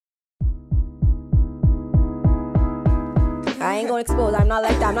I ain't gonna expose. I'm not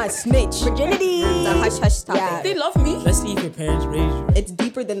like that. I'm not a snitch. Virginity. It's a hush hush topic. Yeah. They love me. Let's see if your parents raised you. It's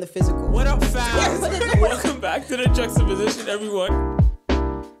deeper than the physical. What up, fam? Welcome back to the Juxtaposition, everyone.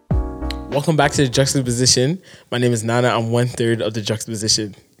 Welcome back to the Juxtaposition. My name is Nana. I'm 1/3 of the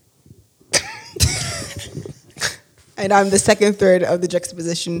Juxtaposition. And I'm the second third of the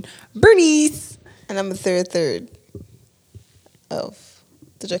Juxtaposition, Bernice. And I'm the third of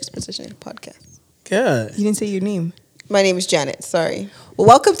the Juxtaposition podcast. Yeah. You didn't say your name. My name is Janet. Sorry. Well,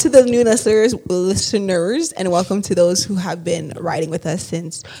 welcome to the new listeners, and welcome to those who have been riding with us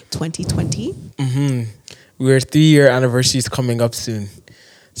since 2020. We're 3-year anniversaries coming up soon.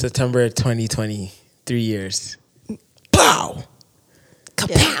 September 2020. 3 years. Pow!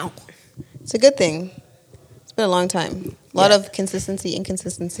 Kapow! Yeah. It's a good thing. It's been a long time. A lot of consistency,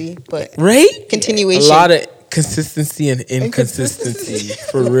 inconsistency, but right? Continuation. A lot of consistency and inconsistency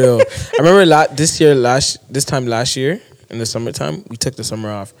for real. I remember this time last year in the summertime, we took the summer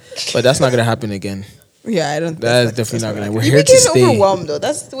off, but that's not gonna happen again. Yeah, I don't. That's definitely not gonna. We're you here to stay. Overwhelmed though.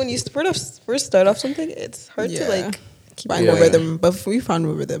 That's when you first start off something. It's hard to find a rhythm, but we found a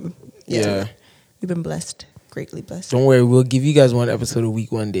rhythm. Yeah, we've been blessed, greatly blessed. Don't worry, we'll give you guys one episode a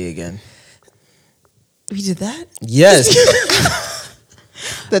week, one day again. We did that? Yes.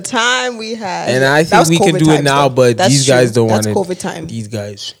 The time we had. And I think we can do it now, but these guys don't want it. That's COVID time. These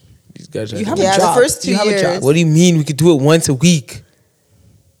guys are you have a job. The first 2 years. What do you mean? We could do it once a week.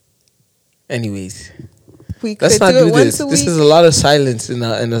 Anyways. Let's not do this. This is a lot of silence in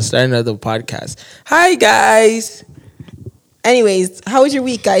the starting of the podcast. Hi, guys. Anyways, how was your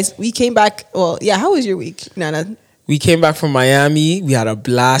week, guys? We came back. Well, yeah, how was your week, Nana? We came back from Miami. We had a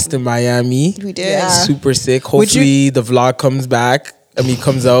blast in Miami. We did. Yeah. Super sick. Hopefully the vlog comes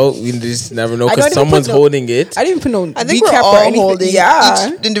out. We just never know because someone's holding it. I didn't put no I think recap we're all or anything. holding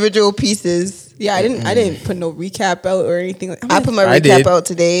each individual pieces. Yeah, I didn't put no recap out or anything. I put my recap out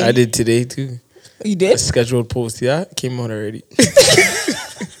today. I did today too. You did? A scheduled post, yeah. It came out already. I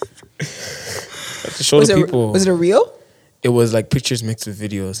have to show the people. Was it a reel? It was like pictures mixed with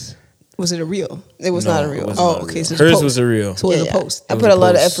videos. Was it a reel? It was not a reel. Oh, okay. So hers was a reel. So it was a post. I put a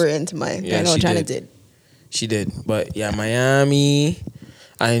lot of effort into mine. Yeah, I know Janet did. She did. But yeah, Miami.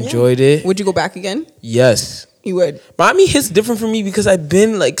 I enjoyed it. Would you go back again? Yes. You would. Miami hits different for me because I've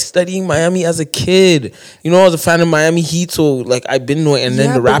been like studying Miami as a kid. You know, I was a fan of Miami Heat, so like I've been knowing. And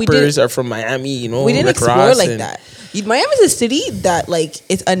then the rappers are from Miami. You know, we didn't Rick explore Ross like that. Miami's a city that like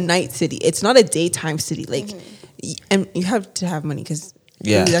it's a night city. It's not a daytime city. Like, and you have to have money because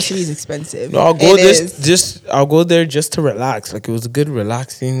that city is expensive. No, I'll go there just to relax. Like it was a good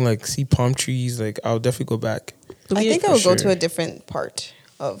relaxing. Like see palm trees. Like I'll definitely go back. I think I would go to a different part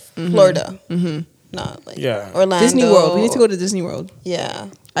of Florida. Not like Orlando. Disney World. We need to go to Disney World. Yeah.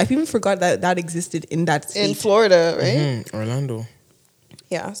 I even forgot that existed in that state. In Florida, right? Orlando.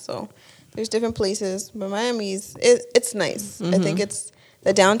 Yeah, so there's different places. But Miami's, it's nice. I think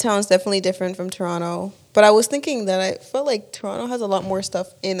the downtown's definitely different from Toronto. But I was thinking that I felt like Toronto has a lot more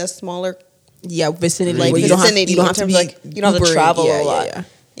stuff in a smaller vicinity. Like you vicinity. don't have to be you don't have to travel a lot.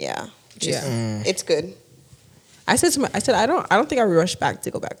 Yeah. It's good. I said I don't think I would rush back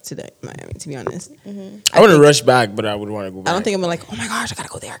to go back to Miami, to be honest. I wouldn't rush back, but I would want to go back. I don't think I'm like, oh my gosh, I gotta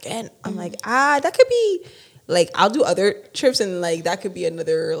go there again. I'm like, that could be like I'll do other trips and like that could be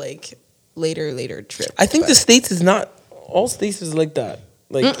another like later trip. I think the States is not all states is like that.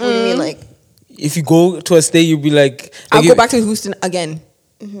 Like what do you mean? Like if you go to a state, you'll be like I'll go back to Houston again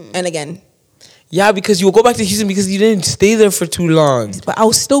and again. Yeah, because you'll go back to Houston because you didn't stay there for too long. But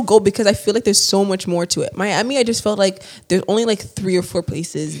I'll still go because I feel like there's so much more to it. Miami, I just felt like there's only like 3 or 4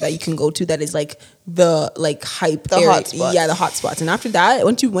 places that you can go to that is like the like hype the area. hot spots. Yeah, the hot spots. And after that,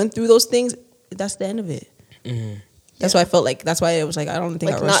 once you went through those things, that's the end of it. That's why I felt like that's why it was like I don't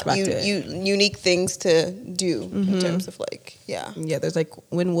think like I rushed back to it. Unique things to do in terms of like yeah. There's like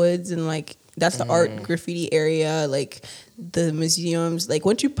Wynwoods and like that's the art graffiti area, like the museums. Like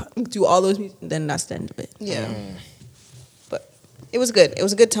once you do all those, then that's the end of it. Yeah, but it was good. It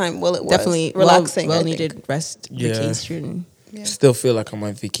was a good time. Well, it was definitely relaxing. Well needed rest vacation. Yeah. Still feel like I'm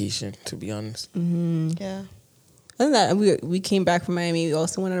on vacation, to be honest. Yeah. Other than that, we came back from Miami. We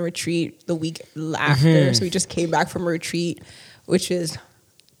also went on a retreat the week after, so we just came back from a retreat, which is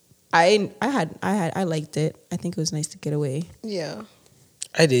I liked it. I think it was nice to get away. Yeah,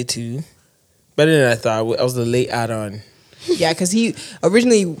 I did too. Better than I thought. I was a late add-on. Yeah, because he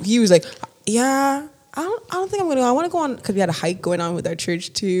was like, yeah, I don't think I'm gonna go. I want to go on because we had a hike going on with our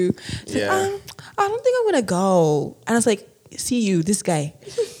church too. So I don't think I'm gonna go. And I was like, see you, this guy,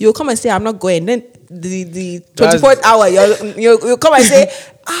 you'll come and say I'm not going. Then the 24th hour, you'll come and say,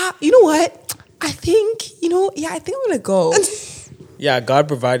 you know what? I think I'm gonna go. Yeah, God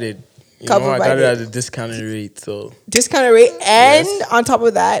provided. God I got it provided. at a discounted rate. So Discounted rate, and on top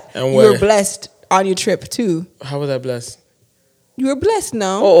of that, And you were where? blessed on your trip too. how was I blessed? You were blessed,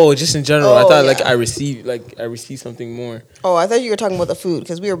 no? Oh, just in general. I Oh, thought yeah. I received something more. Oh, I thought you were talking about the food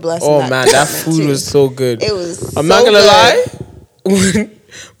because we were blessed. Oh in man, that department, food too. was so good. It was. I'm so not gonna good. lie. When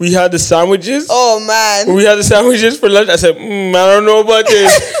we had the sandwiches, Oh man. when we had the sandwiches for lunch, I said, I don't know about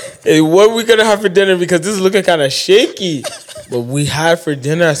this. Hey, what we gonna have for dinner? Because this is looking kind of shaky. But we had for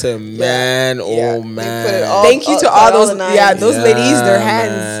dinner. I said, man, Yeah. oh You man. put it all- Thank you to all those, the nines. those Yeah, ladies. Their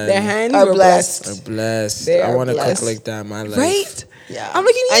man. hands Are were blessed. I'm blessed. They I are want to cook blessed. like that in my life. right? Yeah. I'm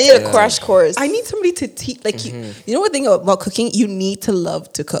like, you I need need to a crash course. I need somebody to teach. Like, you know what thing about cooking? You need to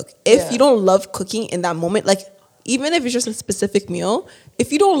love to cook. If Yeah. you don't love cooking in that moment, like even if it's just a specific meal,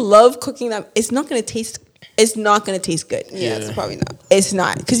 if you don't love cooking that, it's not gonna taste. It's not gonna taste good. Yeah, it's probably not. It's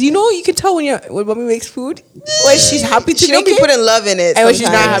not, because you can tell when mommy makes food, when she's happy to She don't make be it, putting love in it, and when she's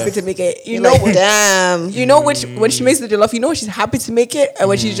not sometimes. happy to make it. You You're know, like, damn. you know which when she makes the jollof, you know when she's happy to make it, and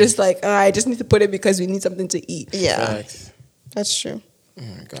when she's just like, I just need to put it because we need something to eat. Yeah, Facts. that's true. Oh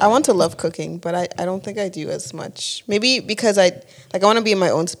my God. I want to love cooking, but I don't think I do as much. Maybe because I want to be in my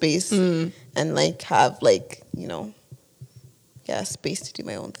own space and like have like space to do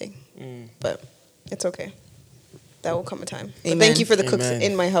my own thing. But it's okay. That will come a time. But Amen. thank you for the cooks Amen.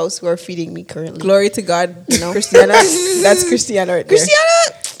 in my house who are feeding me currently. Glory to God, Christiana. That's Christiana right there.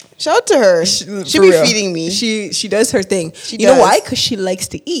 Christiana, shout out to her. For She'll be real. feeding me. She does her thing. She You know does. why? Because she likes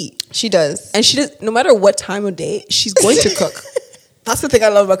to eat, She does. and she does. No matter what time of day, she's going to cook. That's the thing I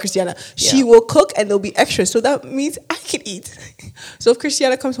love about Christiana. She Yeah. will cook, and there'll be extra, so that means I can eat. So if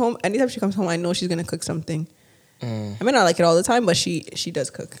Christiana comes home, anytime she comes home, I know she's gonna cook something. I may not like it all the time, but she does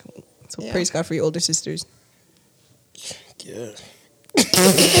cook. So Yeah. praise God for your older sisters. Yeah.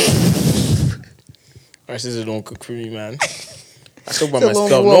 My sister don't cook for me, man. I cook by It's a lone myself.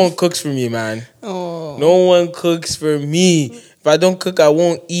 No wolf. one cooks for me, man. Oh, No one cooks for me. If I don't cook, I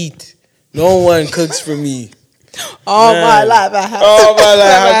won't eat. No one cooks for me. all Man. my life I have. Oh my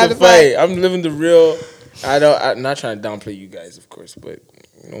life, I I have to fight. I'm living the real. I'm not trying to downplay you guys, of course, but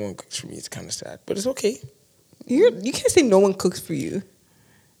no one cooks for me. It's kind of sad, but it's okay. You can't say no one cooks for you.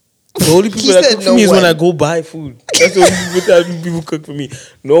 The only people He that said cook for no me is when one. I go buy food. That's the only people cook for me.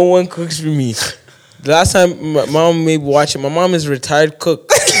 No one cooks for me. The last time my mom may be watching, my mom is a retired cook.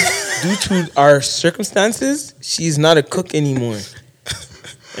 Due to our circumstances, she's not a cook anymore.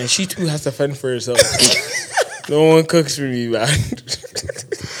 And she too has to fend for herself. No one cooks for me, man.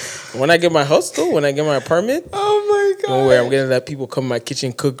 When I get my house though, when I get my apartment, Oh my don't worry, I'm gonna let people come in my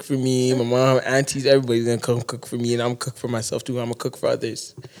kitchen cook for me. My mom, aunties, everybody's gonna come cook for me, and I'm gonna cook for myself too. I'm gonna cook for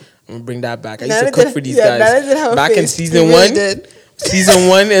others. I'm gonna bring that back. I used to Nana cook did- for these yeah, Nana did have guys a back in face. season You really one. did. Season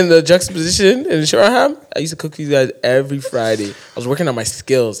 1 in the Juxtaposition in Shoreham, I used to cook for these guys every Friday. I was working on my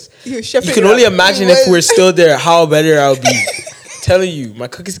skills. You were You chefing can it only up. imagine You if was. we're still there, how better I'll be. Telling you, my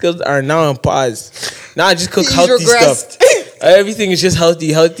cooking skills are now on pause. Now I just cook He's healthy regressed. stuff. Everything is just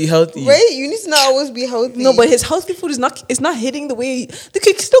healthy. Right? You need to not always be healthy. No, but his healthy food is not hitting the way they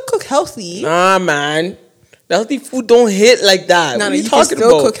could still cook healthy. Nah, man. The healthy food don't hit like that. No, what no, are you you can talking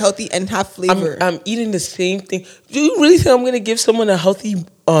still about? cook healthy and have flavor. I'm eating the same thing. Do you really think I'm gonna give someone a healthy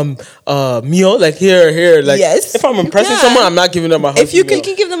meal? Like here, like Yes, if I'm you impressing can. someone, I'm not giving them a healthy If you meal. you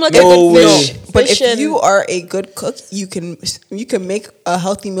can give them like No a good way. fish. But fish if and- you are a good cook, you can make a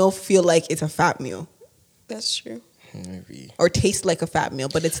healthy meal feel like it's a fat meal That's true. Maybe. or taste like a fat meal,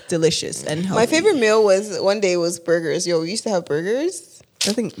 but it's delicious and healthy. My favorite meal one day was burgers. Yo, we used to have burgers.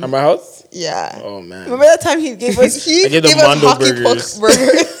 I think. At my house? Yeah. Oh man. Remember that time he gave us? He I get the gave us Mondo hockey burgers. puck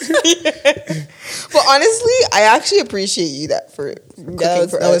burgers. But honestly, I actually appreciate you for cooking was-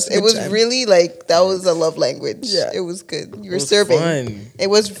 for that was us. a It good was time. really like that was a love language. Yeah. It was good. You were was serving. fun. It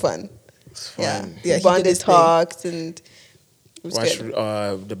was fun. Fun. Yeah. Yeah, he We bonded did his thing. talks and it was Watch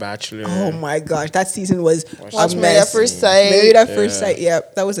good. The Bachelor. Oh my gosh, that season was Watch a Married at mess. First Sight. Married at First Yeah. Sight. Yeah,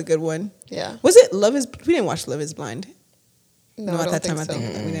 that was a good one. Yeah. Was it Love Is? We didn't watch Love Is Blind. No, at I don't that think time, so. I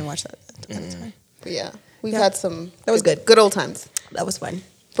think we didn't watch that at the time. But yeah. We've Yeah. had some That was good. Good old times. That was fun.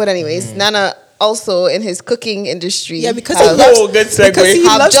 But anyways, Nana also in his cooking industry. Yeah, because has- he loves, Oh, good segue. because he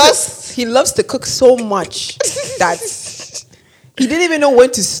Have loves, just- he loves to cook so much that he didn't even know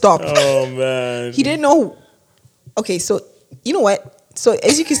when to stop. Oh man. He didn't know. Okay, so you know what? So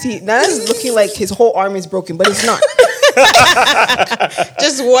as you can see, Nana's looking like his whole arm is broken, but it's not.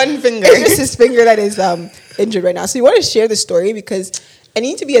 just one finger. It's just his finger that is injured right now. So you want to share the story because I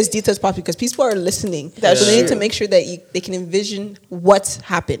need to be as detailed as possible because people are listening. That's so they need true. to make sure that they can envision what's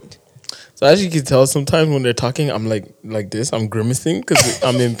happened. So as you can tell, sometimes when they're talking, I'm like this. I'm grimacing because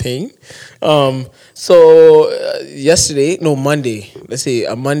I'm in pain. Monday. Let's say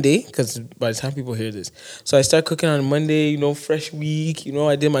a Monday, because by the time people hear this, so I start cooking on Monday. You know, fresh week. You know,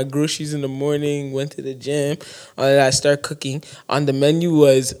 I did my groceries in the morning, went to the gym. I start cooking. On the menu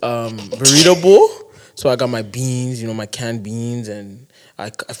was burrito bowl. So I got my beans, you know, my canned beans, and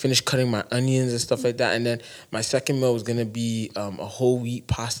I finished cutting my onions and stuff like that. And then my second meal was gonna be a whole wheat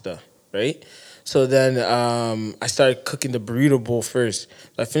pasta. Right? So then I started cooking the burrito bowl first.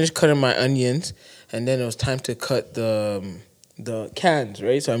 So I finished cutting my onions, and then it was time to cut the cans,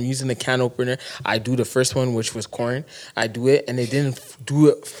 right? So I'm using the can opener. I do the first one, which was corn. I do it, and it didn't do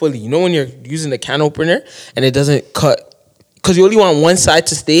it fully. You know when you're using the can opener, and it doesn't cut, because you only want one side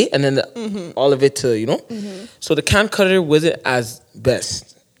to stay, and then all of it to, you know? Mm-hmm. So the can cutter wasn't as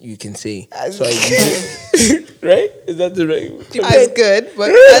best, you can say. So I used it. Right? Is that the right? As good,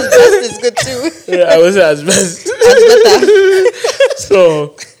 but as best is good too. Yeah, I was as best.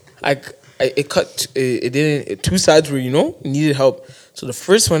 So it cut. It didn't. Two sides were, you know, needed help. So the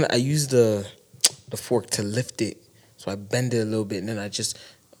first one, I used the fork to lift it. So I bend it a little bit, and then I just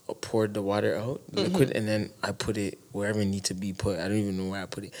poured the water out, the liquid, and then I put it wherever it needs to be put. I don't even know where I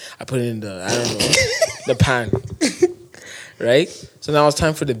put it. I put it in the pan. Right? So now it's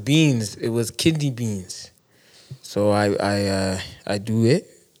time for the beans. It was kidney beans. So I do it.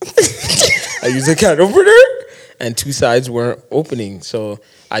 I use a can opener, and two sides weren't opening. So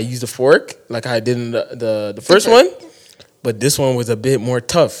I used a fork like I did in the first one, but this one was a bit more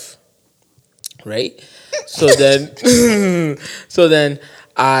tough. Right? So then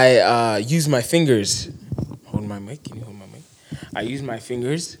I use my fingers. Hold my mic. Can you hold my mic? I use my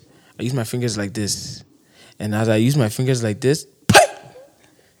fingers like this. And as I use my fingers like this,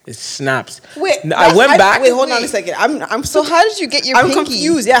 it snaps. Wait, I went back. Wait, hold on a second. I'm So how did you get your pinky? I'm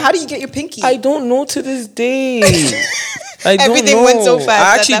confused. Yeah, how do you get your pinky? I don't know to this day. I don't Everything know. went so fast I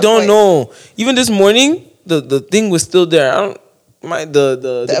at actually that don't point. know. Even this morning, the thing was still there. The beans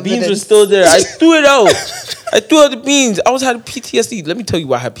were evidence. still there. I threw it out. I threw out the beans. I was having PTSD. Let me tell you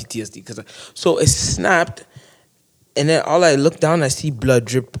why I had PTSD. So it snapped, and then all I look down, I see blood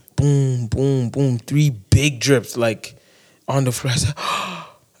drip. Boom, boom, boom. 3 big drips like on the floor. I said,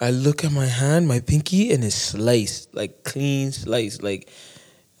 I look at my hand, my pinky, and it's sliced, like clean sliced, like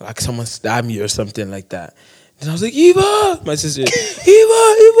someone stabbed me or something like that. And I was like, Eva, my sister, Eva,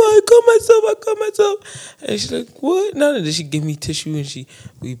 I cut myself. And she's like, what? No, and then she gave me tissue and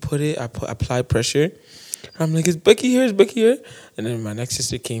we put it, I applied pressure. I'm like, is Becky here? And then my next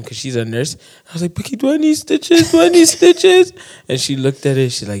sister came because she's a nurse. I was like, Becky, do I need stitches? And she looked at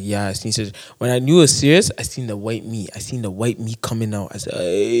it. She's like, yeah, I seen stitches. When I knew it was serious, I seen the white meat coming out. I said,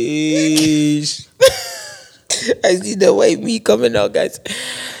 Aish. I see the white meat coming out, guys.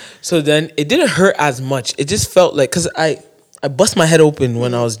 So then it didn't hurt as much. It just felt like, because I bust my head open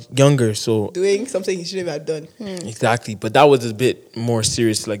when I was younger. So doing something you shouldn't have done. Exactly. But that was a bit more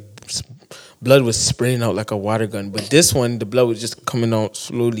serious. Like blood was spraying out like a water gun. But this one, the blood was just coming out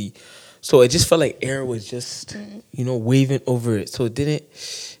slowly. So it just felt like air was just, waving over it. So it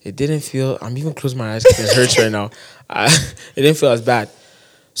didn't feel, I'm even closing my eyes because it hurts right now. It didn't feel as bad.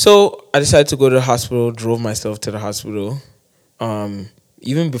 So I decided to go to the hospital, drove myself to the hospital.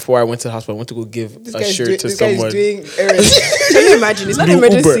 Even before I went to the hospital, I went to go give a shirt to someone. This guy's doing errands. Can you imagine? It's not an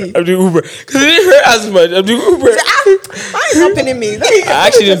emergency. I'm doing Uber. Because it didn't hurt as much. I'm doing Uber. Why is happening me? I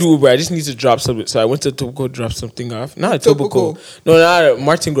actually didn't do Uber. I just need to drop something. So I went to Tobago, drop something off. Not at Tobago. No, not at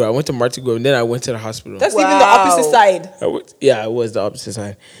Martin Grove. I went to Martin Grove, and then I went to the hospital. That's even the opposite side. It was the opposite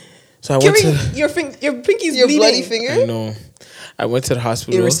side. So I went to... Your pinky's your bleeding. bloody finger? I know. I went to the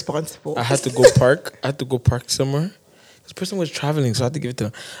hospital. Irresponsible. I had to go park somewhere. This person was traveling, so I had to give it to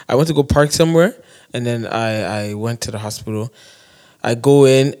them. I went to go park somewhere, and then I went to the hospital. I go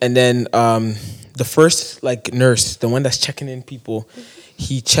in, and then the first nurse, the one that's checking in people,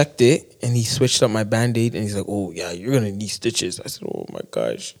 he checked it, and he switched up my Band-Aid, and he's like, oh, yeah, you're going to need stitches. I said, oh, my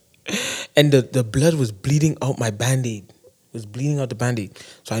gosh. And the blood was bleeding out my Band-Aid. It was bleeding out the Band-Aid.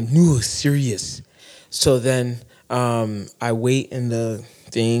 So I knew it was serious. So then I wait in the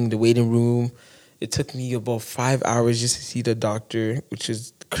waiting room. It took me about 5 hours just to see the doctor, which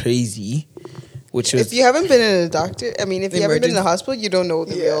is crazy. If you haven't been in a doctor, if you haven't been in the hospital, you don't know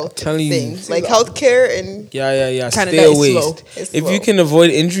the real thing. Like healthcare and yeah. Canada stay away. If you can avoid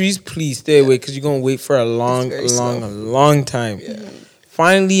injuries, please stay away because you're gonna wait for a long time. Yeah.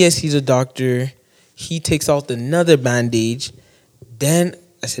 Finally, I see the doctor. He takes out another Band-Aid. Then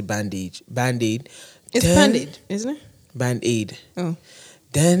I said Band-Aid. It's Band-Aid, isn't it? Band-Aid. Oh.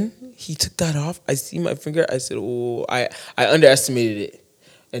 Then he took that off. I see my finger. I said, oh, I underestimated it.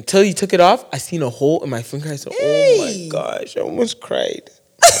 Until he took it off, I seen a hole in my finger. I said, "Oh my gosh!" I almost cried.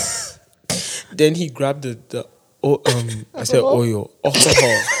 Then he grabbed the I said oil,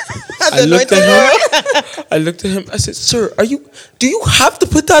 alcohol. I looked at him. I said, "Sir, do you have to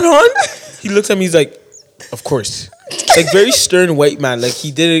put that on?" He looks at me. He's like, "Of course." Like very stern white man. Like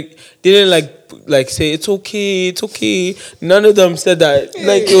he didn't like say it's okay. None of them said that.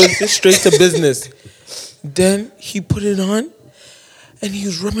 Like it was just straight to business. Then he put it on, and he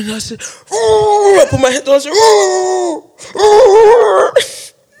was rubbing it. I said, I put my head down. I said,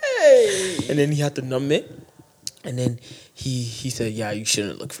 and then he had to numb it. And then he said, "Yeah, you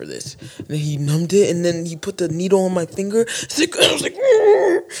shouldn't look for this." And then he numbed it, and then he put the needle on my finger. I was like,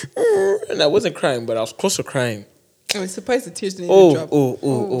 and I wasn't crying, but I was close to crying. I was surprised the tears didn't even drop.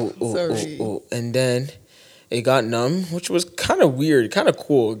 Sorry. And then it got numb, which was kind of weird, kind of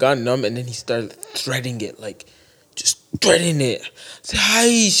cool. It got numb, and then he started threading it, like just threading it. I said,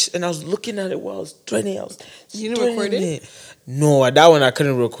 "Hi," and I was looking at it while I was threading it. You didn't record it? No, that one I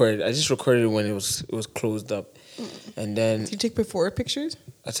couldn't record it. I just recorded it when it was closed up. And then did you take before pictures?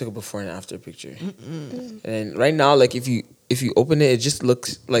 I took a before and after picture. And right now, like if you open it, it just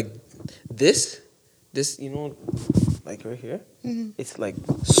looks like this, like right here. It's like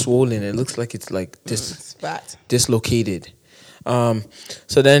swollen. It looks like it's like dislocated.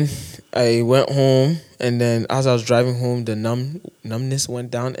 So then I went home, and then as I was driving home, the numbness went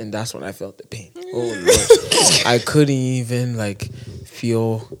down, and that's when I felt the pain. Oh Lord. I couldn't even like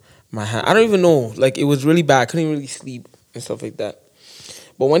feel my hand. I don't even know. Like it was really bad. I couldn't really sleep and stuff like that.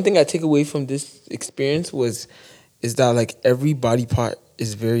 But one thing I take away from this experience is that like every body part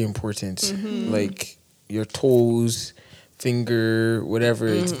is very important. Like your toes, finger, whatever,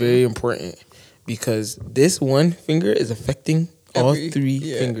 it's very important because this one finger is affecting all three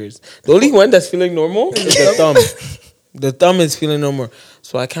fingers. The only one that's feeling normal is the thumb. The thumb is feeling normal.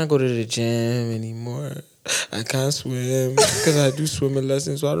 So I can't go to the gym anymore. I can't swim because I do swimming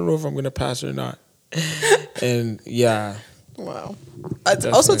lessons. So I don't know if I'm going to pass or not. And yeah. Wow.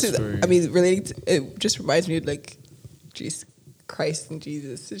 Also, relating to, it just reminds me of like, Jesus Christ and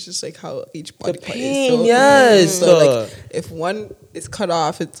Jesus. It's just like how each body part is. So, yes. So like, if one is cut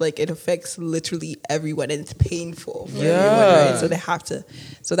off, it's like it affects literally everyone, and it's painful for everyone, right? So they have to.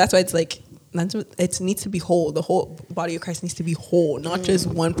 So that's why it's like it needs to be whole. The whole body of Christ needs to be whole, not just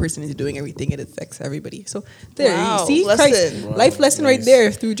one person is doing everything. It affects everybody. So there, you see, Christ, life lesson right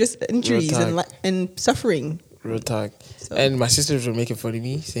there through just injuries and suffering. Real talk. So. And my sisters were making fun of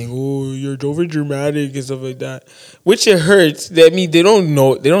me, saying, "Oh, you're over dramatic and stuff like that," which it hurts. I mean, they don't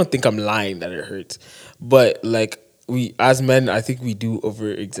know. They don't think I'm lying that it hurts. But like we, as men, I think we do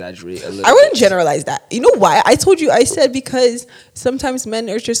over exaggerate a little. I wouldn't generalize that. You know why? I told you. I said because sometimes men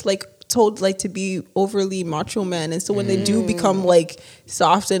are just like told like to be overly macho men, and so when they do become like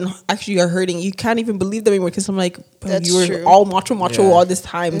soft and actually are hurting, you can't even believe them anymore because I'm like, you were all macho all this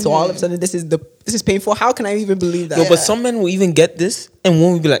time, so all of a sudden this is painful. How can I even believe that? No, but some men will even get this and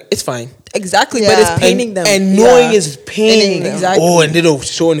won't be like, it's fine. Exactly, but it's paining them, and knowing is pain. Exactly. Oh, and they'll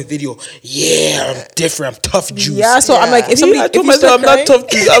show in the video, yeah, I'm different, I'm tough juice. Yeah, so I'm like, I told myself I'm not tough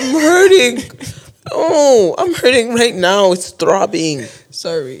juice. I'm hurting. Oh, I'm hurting right now. It's throbbing.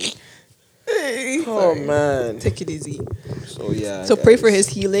 Sorry. Oh man, take it easy. So yeah. So pray for his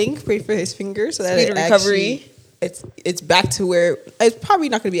healing. Pray for his finger so that speed recovery. It's back to where it's probably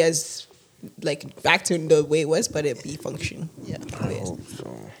not going to be as like back to the way it was, but it'll be functioning. Yeah. I hope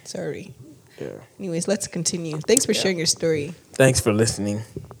so. Sorry. Yeah. Anyways, let's continue. Thanks for sharing your story. Thanks for listening.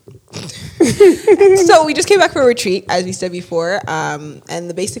 So we just came back from a retreat, as we said before,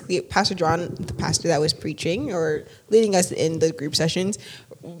 and basically Pastor John, the pastor that was preaching or leading us in the group sessions,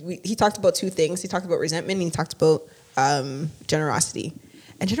 he talked about two things. He talked about resentment, and he talked about generosity.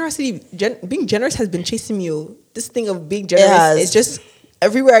 And generosity, being generous has been chasing me. This thing of being generous is just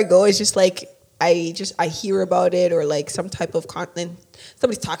everywhere I go. It's just like I hear about it, or like some type of content,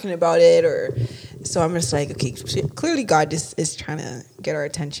 somebody's talking about it, or so I'm just like, okay, clearly God is trying to get our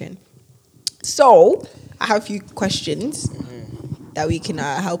attention. So I have a few questions that we can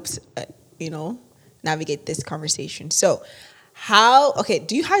help navigate this conversation. So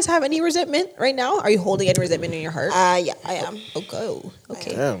do you guys have any resentment right now? Are you holding any resentment in your heart? Yeah, I am.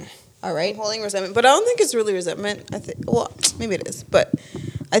 Okay. I am. All right. I'm holding resentment, but I don't think it's really resentment. Maybe it is, but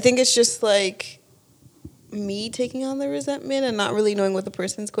I think it's just like me taking on the resentment and not really knowing what the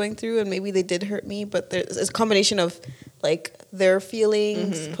person's going through, and maybe they did hurt me, but there's a combination of like their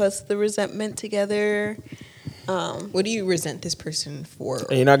feelings plus the resentment together. What do you resent this person for?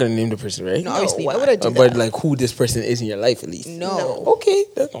 And you're not gonna name the person, right? No, obviously why not. would I do that? But like who this person is in your life at least. No. Okay,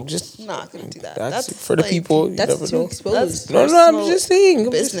 I'm just Not gonna do that. That's for the like, people. You That's never too know. exposed. No, I'm just saying.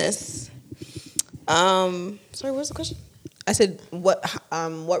 Business. Sorry, what's the question? I said, what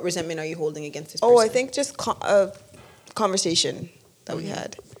resentment are you holding against this person? Oh, I think just conversation that we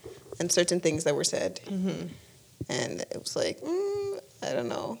had and certain things that were said. And it was like, I don't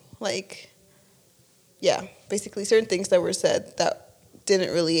know. Like, yeah, basically certain things that were said that I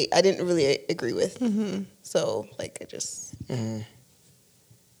didn't really agree with. So, like, I just, yeah.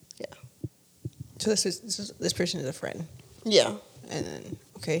 So this person is a friend. Yeah. And then,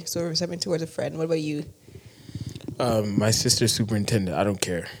 okay, so resentment towards a friend. What about you? My sister's superintendent. I don't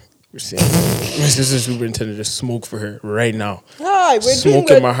care. We're saying my sister's superintendent. Just smoke for her right now. Hi, we're Smoke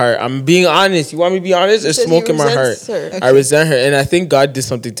in my heart. I'm being honest. You want me to be honest? There's said smoke he in my heart. resents her. Okay. I resent her, and I think God did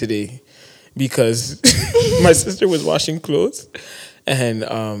something today because my sister was washing clothes, and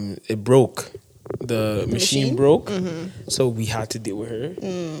it broke. The machine broke, so we had to deal with her.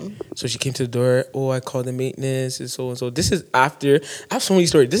 So she came to the door. Oh, I called the maintenance and so and so. This is after I have so many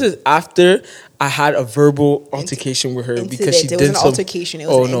stories. This is after I had a verbal altercation with her because she Incident. It did wasn't an some altercation, it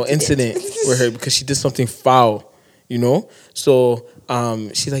was an incident with her because she did something foul. You know, so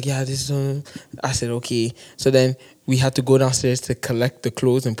she's like, yeah, this is. I said okay. So then we had to go downstairs to collect the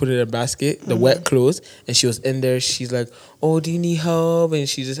clothes and put it in a basket, the wet clothes. And she was in there. She's like, oh, do you need help? And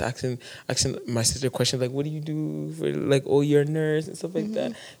she's just asking my sister questions like, what do you do for like, oh, you're a nurse and stuff like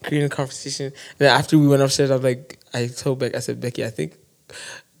that. Creating a conversation. And then after we went upstairs, I told Becky, I said, Becky, I think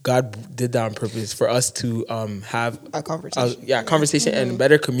God did that on purpose for us to have A conversation. Conversation and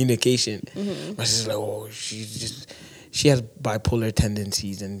better communication. My sister's like, oh, she has bipolar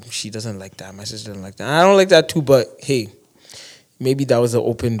tendencies and she doesn't like that. My sister doesn't like that. I don't like that too, but hey, maybe that was an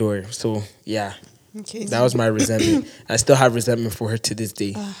open door. So yeah, Okay. that was my resentment. I still have resentment for her to this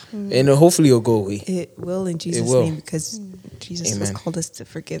day, and hopefully it'll go away. It will in Jesus' will. name because Jesus has Amen. called us to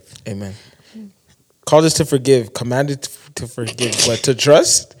forgive. Amen. Called us to forgive, commanded to forgive, but to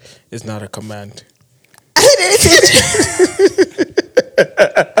trust is not a command.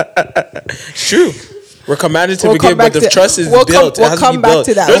 It's true. We're commanded to forgive, but the trust is built. It has to be built.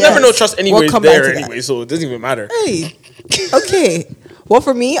 There's never no trust anywhere there anyway, so it doesn't even matter. Hey, okay. Well,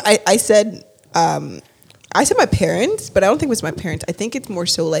 for me, I said my parents, but I don't think it was my parents. I think it's more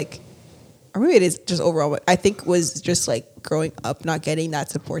so like, or maybe it is just overall. But I think was just like growing up, not getting that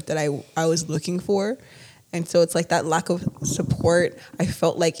support that I was looking for, and so it's like that lack of support. I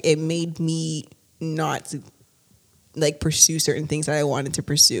felt like it made me not like pursue certain things that I wanted to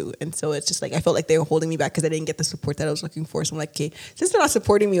pursue. And so it's just like I felt like they were holding me back because I didn't get the support that I was looking for. So I'm like, okay, since they're not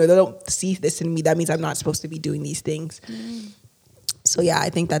supporting me or they don't see this in me, that means I'm not supposed to be doing these things. So yeah, I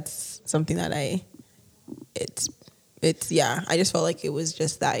think that's something that I just felt like it was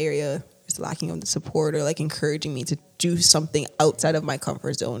just that area is lacking of the support or like encouraging me to do something outside of my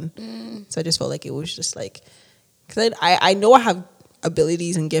comfort zone. So I just felt like it was just like, because I know I have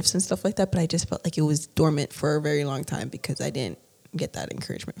abilities and gifts and stuff like that, but I just felt like it was dormant for a very long time because I didn't get that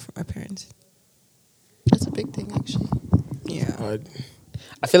encouragement from my parents. That's a big thing, actually. Yeah.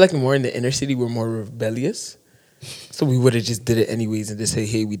 I feel like more in the inner city, we're more rebellious. So we would have just did it anyways and just say,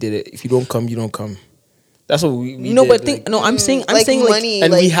 hey, we did it. If you don't come, you don't come. That's what we no, did. but think, no, I'm saying money,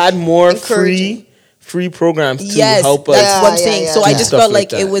 and we had more free programs to help us. That's what I'm saying. So I just felt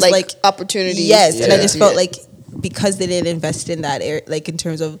like it was like opportunities. Yes, and I just felt Yeah. like because they didn't invest in that area, like in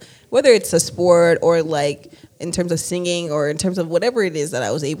terms of whether it's a sport or like in terms of singing or in terms of whatever it is that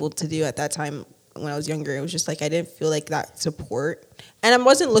I was able to do at that time when I was younger, it was just like I didn't feel like that support. And I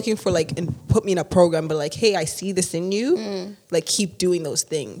wasn't looking for like and put me in a program, but like, hey, I see this in you, like keep doing those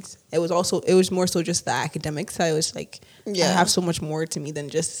things. It was more so just the academics. I was like, I have so much more to me than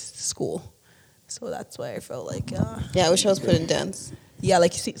just school. So that's why I felt like, I wish I was put in dance. Yeah,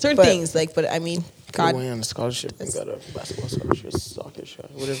 like you see certain things, like, but I mean, God, went on a scholarship and got a basketball scholarship, soccer shot,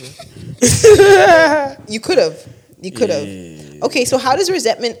 whatever. You could have. Okay, so how does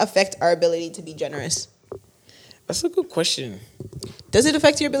resentment affect our ability to be generous? That's a good question. Does it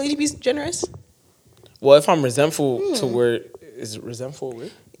affect your ability to be generous? Well, if I'm resentful toward, is it resentful a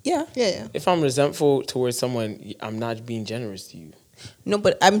word? Yeah. If I'm resentful towards someone, I'm not being generous to you. No,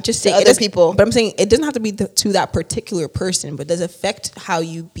 but I'm just saying other people. But I'm saying it doesn't have to be to that particular person, but does it affect how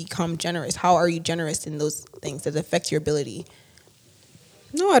you become generous? How are you generous in those things? Does it affect your ability?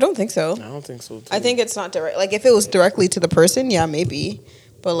 No, I don't think so. I don't think so, too. I think it's not direct. Like, if it was directly to the person, yeah, maybe.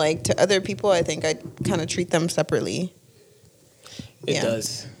 But, like, to other people, I think I'd kind of treat them separately. It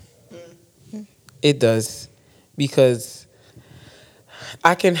does. It does. Because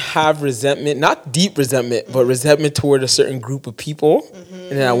I can have resentment, not deep resentment, but resentment toward a certain group of people,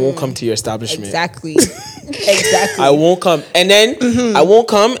 and then I won't come to your establishment. Exactly. Exactly. I won't come, and then I won't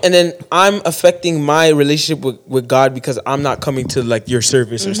come, and then I'm affecting my relationship with God because I'm not coming to like your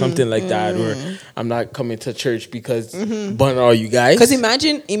service or something like that, or I'm not coming to church because bun all you guys. Because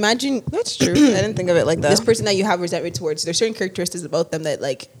imagine That's true. I didn't think of it like that. this person that you have resentment towards. There's certain characteristics about them that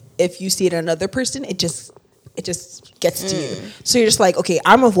like if you see it in another person, it just gets to you. So you're just like, okay,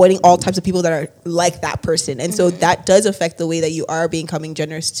 I'm avoiding all types of people that are like that person. And so that does affect the way that you are becoming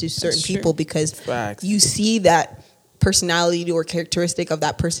generous to certain people because Facts. you see that personality or characteristic of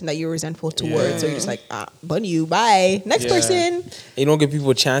that person that you're resentful towards. So you're just like, bun you, bye. Next person. You don't give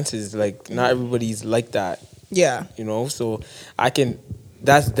people chances. Like, not everybody's like that. Yeah. You know? So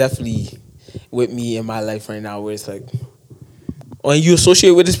that's definitely with me in my life right now where it's like, oh, and you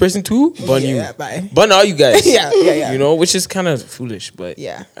associate with this person too? Bun you. Yeah, bye. Bun all you guys. Yeah. You know, which is kind of foolish, but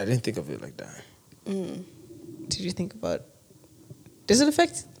Yeah. I didn't think of it like that. Did you think about, does it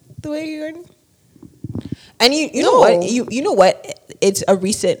affect the way you're going? And you know what? You know what? It's a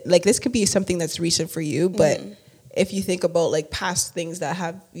recent, like this could be something that's recent for you, but if you think about like past things that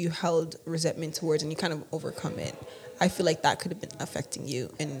have you held resentment towards and you kind of overcome it, I feel like that could have been affecting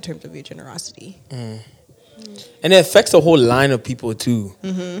you in terms of your generosity. And it affects a whole line of people too,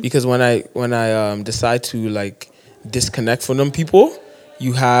 because when I decide to like disconnect from them people,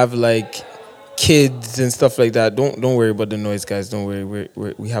 you have like kids and stuff like that. Don't worry about the noise, guys. Don't worry,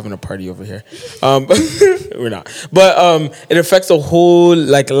 we having a party over here. We're not, but it affects a whole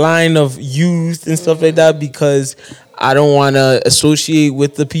like line of youth and stuff like that because I don't want to associate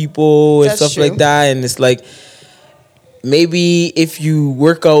with the people and That's stuff true. like that, and it's like. Maybe if you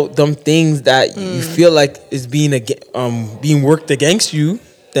work out them things that you feel like is being worked against you,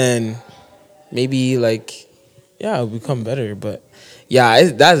 then maybe like it'll become better. But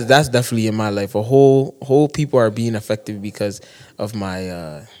that's definitely in my life. A whole people are being affected because of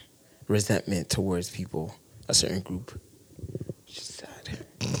my resentment towards people, a certain group. Which is sad.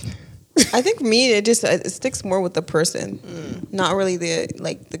 I think me, it sticks more with the person, not really the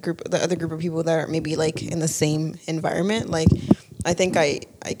other group of people that are maybe like in the same environment. Like, I think I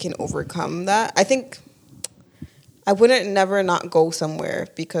can overcome that. I think I wouldn't never not go somewhere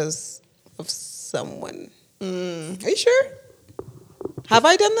because of someone. Are you sure? Have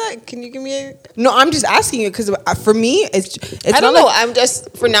I done that? Can you give me a? No, I'm just asking you because for me, it's I don't not know. like- I'm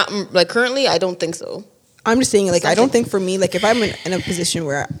just for now. Like currently, I don't think so. I'm just saying, like, I don't think for me, like, if I'm in a position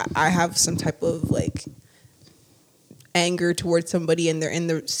where I have some type of, like, anger towards somebody and they're in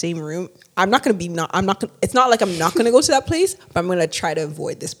the same room, it's not like I'm not going to go to that place, but I'm going to try to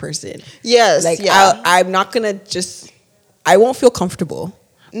avoid this person. Yes. Like, yeah. I'm not going to I won't feel comfortable.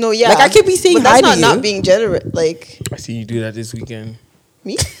 No. Yeah. Like, I could be saying but that's hi to not you. being generous. Like I see you do that this weekend.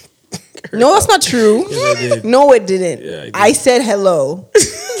 me. No, that's not true. Yes, I did. No, it didn't. Yeah, I did. I said hello.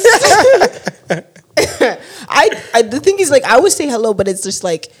 The thing is, like, I would say hello, but it's just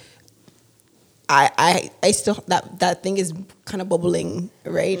like I still that thing is kind of bubbling,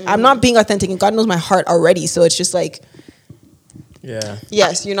 right? I'm not being authentic, and God knows my heart already. So it's just like, Yeah.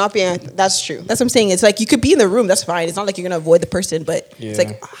 Yes, you're not being. That's true. that's what I'm saying. It's like you could be in the room, that's fine. It's not like you're gonna avoid the person, but it's Yeah.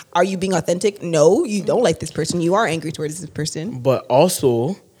 like, are you being authentic? No, you don't like this person. You are angry towards this person. But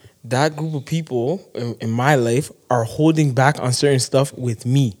also, that group of people in my life are holding back on certain stuff with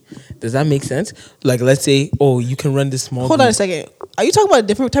me. Does that make sense? Like, let's say, oh, you can run this small Hold group. on a second. Are you talking about a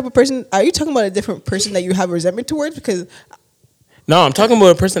different type of person? Are you talking about a different person that you have resentment towards? Because No, I'm talking about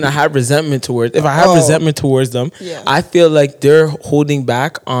a person I have resentment towards. If I have Oh. resentment towards them, Yeah. I feel like they're holding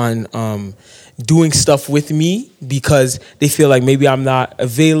back on doing stuff with me because they feel like maybe I'm not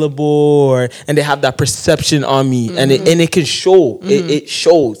available, and they have that perception on me, and it can show. It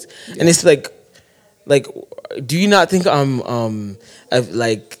shows, and it's like, do you not think I'm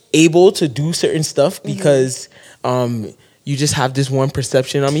like able to do certain stuff because you just have this one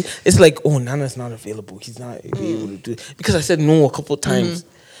perception on me? It's like, oh, Nana's not available. He's not able to do it because I said no a couple times.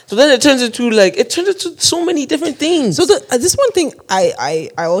 So then it turns into so many different things. so this one thing I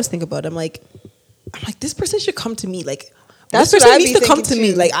always think about. I'm like, this person should come to me. Like, That's this what person I'd needs be to come thinking to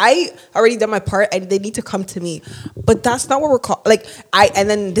me. too. Like, I already done my part, and they need to come to me. But that's not what we're called. Like, and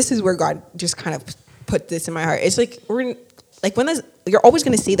then this is where God just kind of put this in my heart. It's like you're always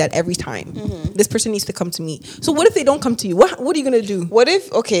gonna say that every time. This person needs to come to me. So what if they don't come to you? What are you gonna do? What if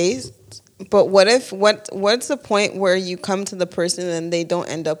but what's the point where you come to the person and they don't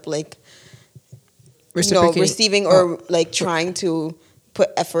end up like receiving or like trying to put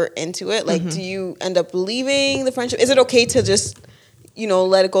effort into it? Like, do you end up leaving the friendship? Is it okay to just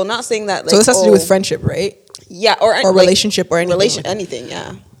let it go? Not saying that. Like, So this has to do with friendship, right? Yeah, or or relationship or anything. anything.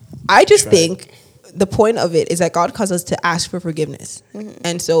 Yeah. I just think the point of it is that God calls us to ask for forgiveness.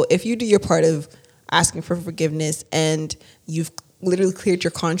 And so if you do your part of asking for forgiveness and you've literally cleared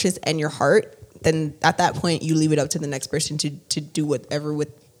your conscience and your heart, then at that point you leave it up to the next person to do whatever with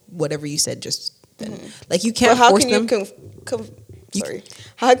whatever you said just then. Like you can't force them.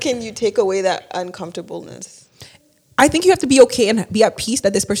 How can you take away that uncomfortableness? I think you have to be okay and be at peace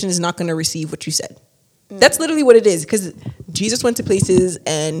that this person is not going to receive what you said. That's literally what it is, because Jesus went to places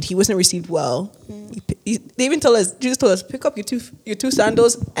and he wasn't received well. They even Jesus told us, pick up your two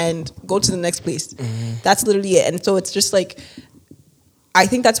sandals and go to the next place. That's literally it. And so it's just like, I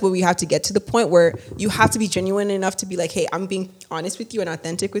think that's where we have to get to the point where you have to be genuine enough to be like, hey, I'm being honest with you and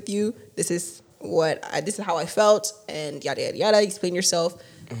authentic with you. This is how I felt, and yada yada yada. Explain yourself,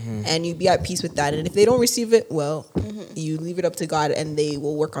 and you be at peace with that. And if they don't receive it, well, you leave it up to God, and they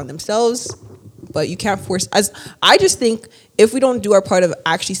will work on themselves. But you can't force. As I just think, if we don't do our part of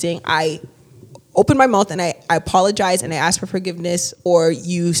actually saying, I opened my mouth and I apologize and I asked for forgiveness, or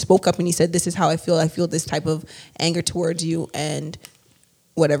you spoke up and you said, this is how I feel this type of anger towards you, and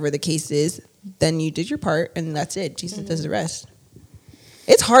whatever the case is, then you did your part and that's it. Jesus does the rest.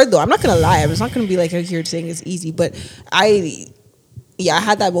 It's hard though. I'm not gonna lie. I'm not gonna be like here saying it's easy, but I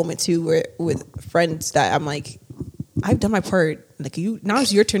had that moment too where with friends that I'm like, I've done my part. Like now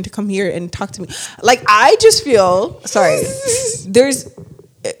it's your turn to come here and talk to me. Like I just feel there's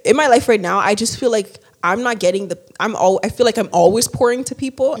in my life right now, I just feel like I'm not getting I feel like I'm always pouring to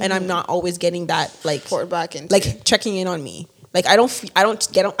people and I'm not always getting that like poured back into like checking in on me. Like I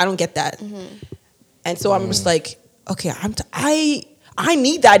don't get that. And so I'm just like, okay, I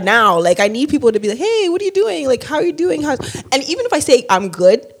need that now. Like I need people to be like, hey, what are you doing? Like how are you doing? And even if I say I'm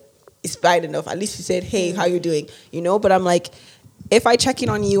good, it's bad enough. At least you said, hey, how you doing? You know, but I'm like, if I check in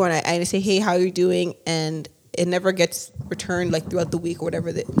on you and I say, hey, how are you doing? And it never gets returned like throughout the week or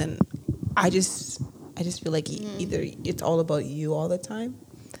whatever, then I just feel like either it's all about you all the time.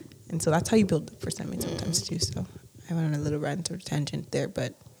 And so that's how you build resentment sometimes too. So I went on a little rant or tangent there,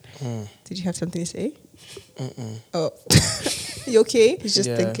 but did you have something to say? Oh, you okay? He's just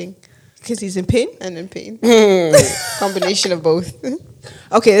thinking. Because he's in pain? And in pain. Combination of both.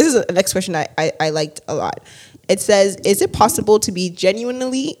 Okay, this is the next question I liked a lot. It says, is it possible to be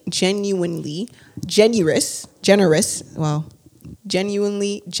genuinely generous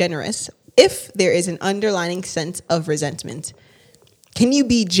if there is an underlying sense of resentment? Can you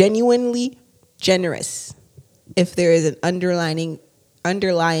be genuinely generous if there is an underlying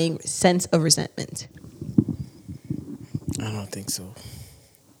sense of resentment? I don't think so.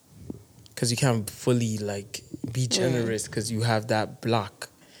 Because you can't fully like be generous because you have that block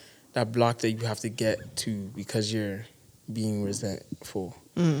that you have to get to because you're being resentful.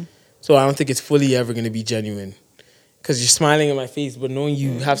 So I don't think it's fully ever going to be genuine because you're smiling in my face, but knowing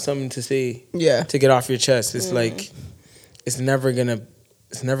you have something to say to get off your chest, it's like it's never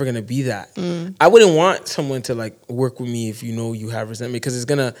gonna be that. I wouldn't want someone to like work with me if you know you have resentment, because it's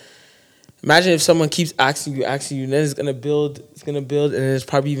gonna. Imagine if someone keeps asking you, then it's gonna build, and then it's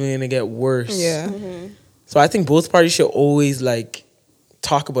probably even gonna get worse. Yeah. So I think both parties should always like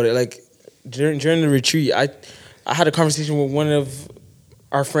talk about it. Like during the retreat, I had a conversation with one of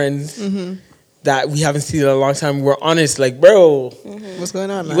our friends that we haven't seen in a long time. We're honest, like, bro, what's going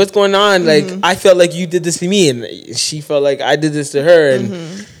on, man? What's going on? Like, I felt like you did this to me, and she felt like I did this to her,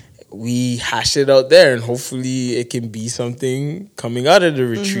 and we hashed it out there, and hopefully it can be something coming out of the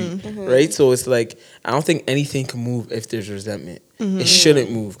retreat, right? So it's like, I don't think anything can move if there's resentment. It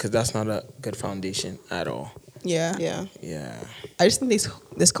shouldn't move because that's not a good foundation at all. Yeah. I just think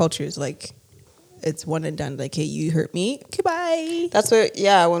this culture is like, it's one and done. Like, hey, you hurt me, okay, bye. That's what.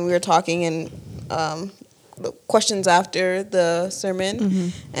 Yeah, when we were talking and the questions after the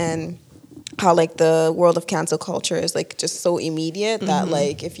sermon and how like the world of cancel culture is like just so immediate that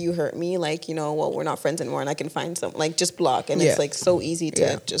like if you hurt me, like, you know, well, we're not friends anymore and I can find some, like, just block, and it's like so easy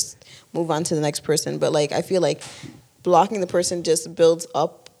to just move on to the next person. But like I feel like blocking the person just builds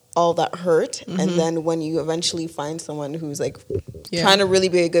up all that hurt, and then when you eventually find someone who's like trying to really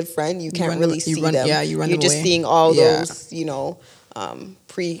be a good friend, you can't really see them. You're just seeing all those, you know,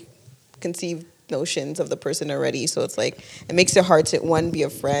 preconceived notions of the person already. So it's like it makes it hard to be a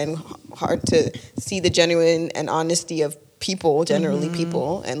friend, hard to see the genuine and honesty of people, generally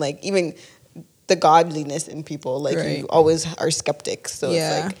people, and like even the godliness in people. Like you always are skeptics. So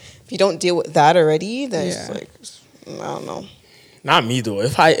it's like if you don't deal with that already, then it's like, I don't know. Not me though.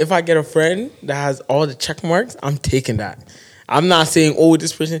 If I get a friend that has all the check marks, I'm taking that. I'm not saying, oh,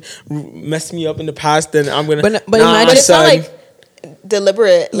 this person messed me up in the past, then I'm gonna. But imagine it's not like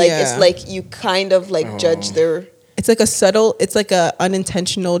deliberate. Like Yeah. it's like you kind of like judge their. It's like a subtle. It's like a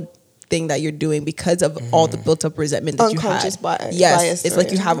unintentional thing that you're doing because of all the built up resentment that Unconscious you had. bias, Yes, it's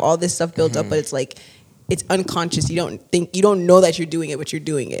like you right? have all this stuff built up, but it's like it's unconscious. You don't know that you're doing it, but you're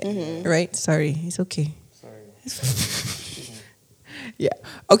doing it. Right? Sorry, it's okay. Yeah.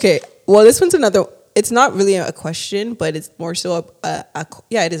 Okay. Well, this one's another. It's not really a question, but it's more so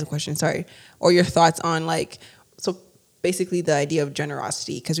yeah, it is a question. Sorry. Or your thoughts on like so basically the idea of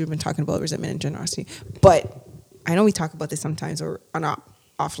generosity, because we've been talking about resentment and generosity, but I know we talk about this sometimes or on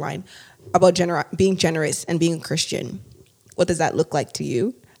offline about being generous and being a Christian. What does that look like to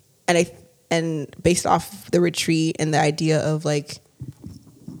you? And based off the retreat and the idea of like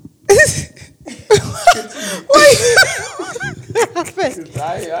I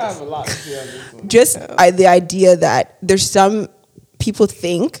have a lot to say on this one. just the idea that there's some people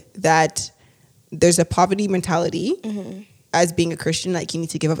think that there's a poverty mentality as being a Christian, like you need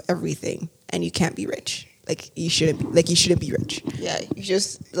to give up everything and you can't be rich. Like you shouldn't be rich. Yeah, you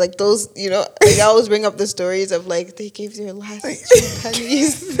just like those, like I always bring up the stories of like they gave their last 2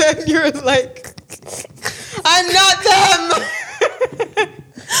 pennies and you're like, I'm not them.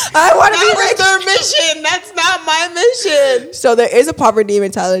 I want to That be was rich. their mission. That's not my mission. So there is a poverty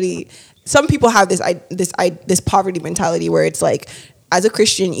mentality. Some people have this poverty mentality where it's like, as a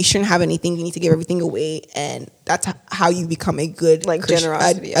Christian, you shouldn't have anything. You need to give everything away, and that's how you become a good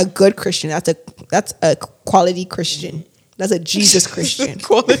generosity. a good Christian. That's a quality Christian. That's a Jesus Christian.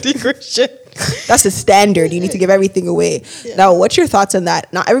 Quality Christian. That's a standard. You need to give everything away. Yeah. Now, what's your thoughts on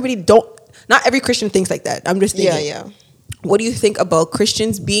that? Not every Christian thinks like that. I'm just thinking. Yeah. What do you think about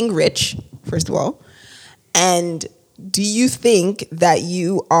Christians being rich, first of all? And do you think that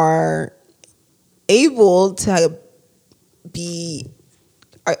you are able to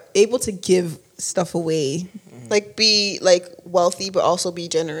give stuff away? Like be like wealthy, but also be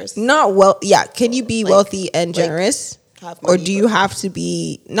generous. Can you be wealthy and generous? Have Or money, do you have to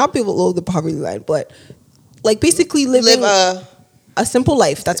be, not below the poverty line, but like basically living live a simple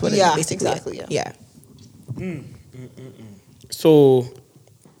life? That's what it is, Yeah, basically. exactly, yeah. So,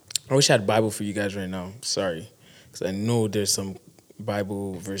 I wish I had Bible for you guys right now. Sorry, because I know there's some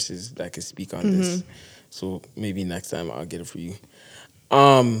Bible verses that could speak on this. So maybe next time I'll get it for you.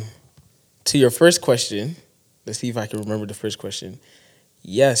 To your first question, let's see if I can remember the first question.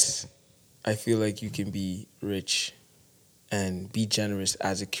 Yes, I feel like you can be rich and be generous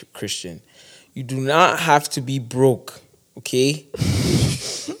as a Christian. You do not have to be broke, okay?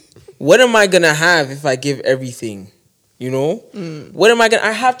 What am I going to have if I give everything? What am I going to...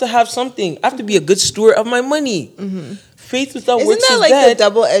 I have to have something. I have to be a good steward of my money. Faith without Isn't works that is like dead. the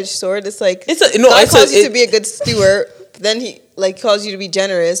double-edged sword? It's like God it's calls you to be a good steward, then he like calls you to be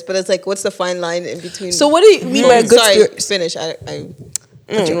generous, but it's like, what's the fine line in between? So what do you mean by a good steward? Finish.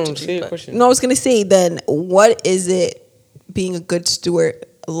 Say your question. No, I was going to say then, what is it being a good steward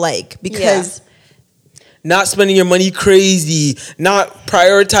like? Because... Not spending your money crazy, not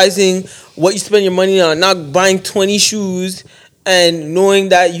prioritizing what you spend your money on, not buying 20 shoes and knowing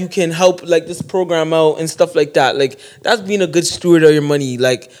that you can help like this program out and stuff like that. Like that's being a good steward of your money,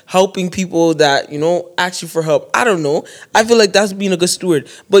 like helping people that, ask you for help. I don't know. I feel like that's being a good steward,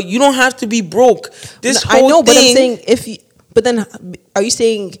 but you don't have to be broke. I know, but I'm saying but then are you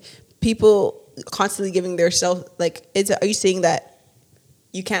saying people constantly giving their self, like, are you saying that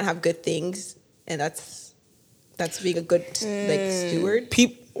you can't have good things and that's being a good steward?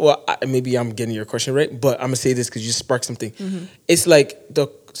 Maybe I'm getting your question right, but I'm gonna say this because you sparked something. It's like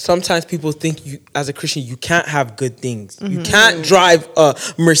sometimes people think you, as a Christian, you can't have good things. You can't drive a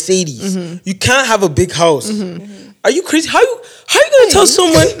Mercedes. You can't have a big house. Are you crazy? How you gonna tell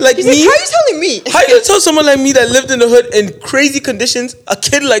someone like me? How are you telling me? How you gonna tell someone like me that lived in the hood in crazy conditions, a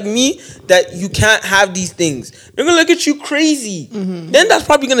kid like me, that you can't have these things? They're gonna look at you crazy. Then that's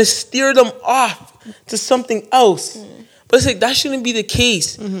probably gonna steer them off to something else. But it's like that shouldn't be the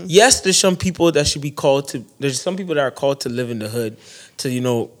case. Yes, there's some people that should be called to. There's some people that are called to live in the hood, to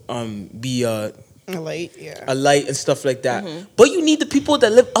be a light and stuff like that. But you need the people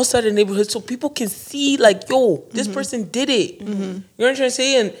that live outside the neighborhood so people can see like, yo, this person did it. You know what I'm trying to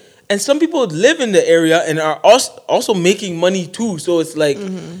say? And some people live in the area and are also making money too. So it's like,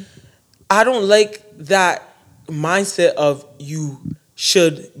 I don't like that mindset of you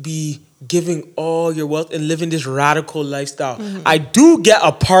should be giving all your wealth and living this radical lifestyle. I do get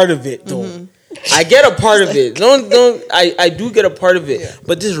a part of it though. I get a part of it. I do get a part of it. Yeah.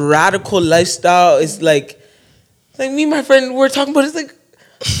 But this radical lifestyle is like me and my friend we're talking about. It's like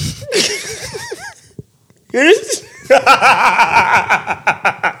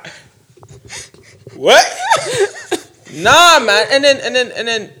what? Nah, man. And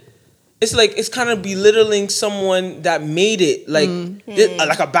then it's like it's kind of belittling someone that made it. Like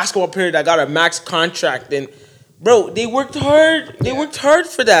like a basketball player that got a max contract. And bro, they worked hard. They worked hard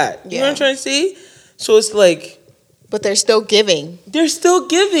for that. You know what I'm trying to say? So it's like, but they're still giving. They're still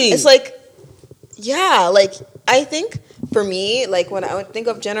giving. It's like, yeah, like I think for me, like when I think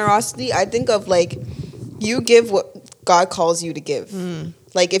of generosity, I think of like you give what God calls you to give.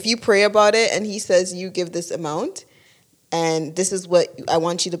 Like if you pray about it and he says you give this amount and this is what I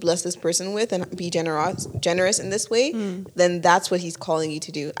want you to bless this person with and be generous in this way, then that's what he's calling you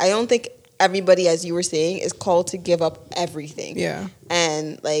to do. I don't think everybody, as you were saying, is called to give up everything. Yeah.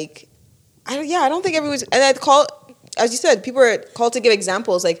 And like, I don't think everyone's, and I'd call, as you said, people are called to give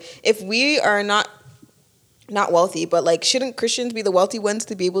examples. Like if we are not wealthy, but like shouldn't Christians be the wealthy ones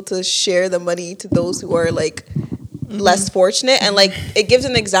to be able to share the money to those who are like less fortunate? And like it gives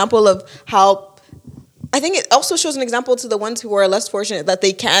an example of how I think it also shows an example to the ones who are less fortunate that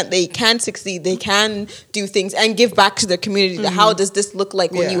they can succeed, they can do things and give back to their community. How does this look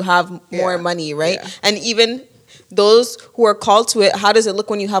like when you have more money, right? And even those who are called to it, how does it look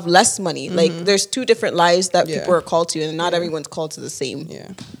when you have less money? Like there's two different lives that people are called to, and not everyone's called to the same.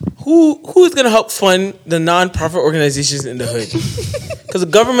 Who is gonna help fund the non-profit organizations in the hood? Because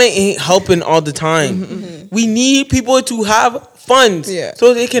the government ain't helping all the time. We need people to have funds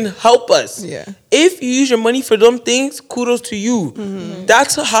so they can help us. If you use your money for them things, kudos to you.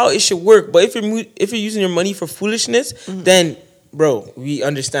 That's how it should work. But if you're using your money for foolishness, then bro, we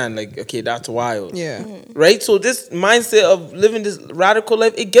understand, like, okay, that's wild. Right? So this mindset of living this radical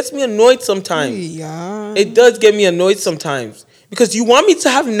life, it gets me annoyed sometimes. It does get me annoyed sometimes. Because you want me to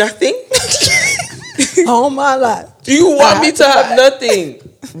have nothing? Oh my life. Do you want me to have nothing?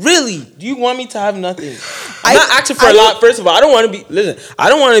 Really? Do you want me to have nothing? I'm not asking for a lot. First of all, I don't want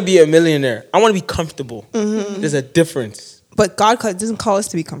to be a millionaire. I want to be comfortable. There's a difference. But God doesn't call us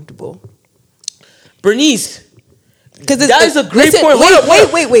to be comfortable. Bernice, because that is a great point.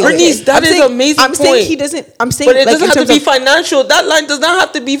 Wait. Bernice, that is an amazing point. I'm saying he doesn't. I'm saying, but it like, doesn't have to be financial. That line does not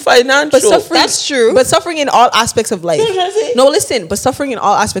have to be financial. But suffering, that's true. But suffering in all aspects of life. You know what I'm saying? No, listen. But suffering in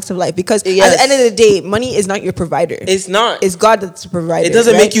all aspects of life, because at the end of the day, money is not your provider. It's not. It's God that's the provider. It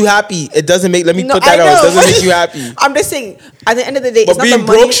doesn't make you happy. It doesn't make. Let me put that out. It doesn't make you happy. I'm just saying. At the end of the day, but it's not being the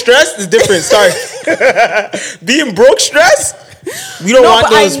money. broke stressed is different. Sorry. Being broke stressed. We don't want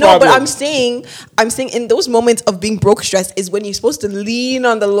those problems. But I'm saying in those moments of being broke stressed is when you're supposed to lean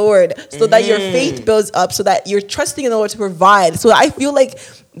on the Lord so that your faith builds up, so that you're trusting in the Lord to provide. So I feel like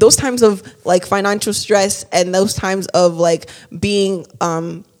those times of like financial stress and those times of like being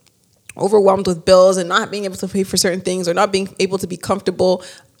overwhelmed with bills and not being able to pay for certain things or not being able to be comfortable,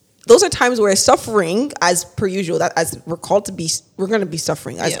 those are times where suffering, as per usual, that as we're called to be, we're going to be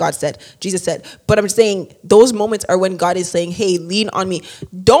suffering, as God said, Jesus said. But I'm saying those moments are when God is saying, hey, lean on me.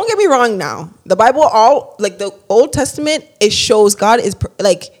 Don't get me wrong now. The Bible, like the Old Testament, it shows God is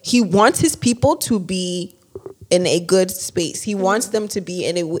like, he wants his people to be in a good space. He wants them to be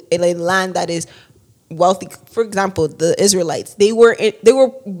in a land that is wealthy. For example, the Israelites, they were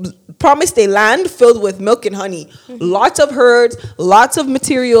promised a land filled with milk and honey, lots of herds, lots of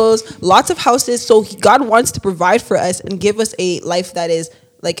materials, lots of houses. So God wants to provide for us and give us a life that is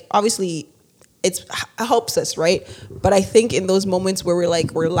like, obviously it helps us, right? But I think in those moments where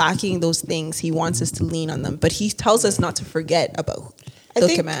we're lacking those things, he wants us to lean on them. But he tells us not to forget about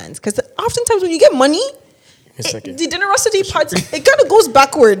the commands, because oftentimes when you get money, the generosity part, it kind of goes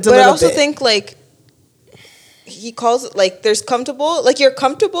backwards. But I also think like he calls it like there's comfortable, like you're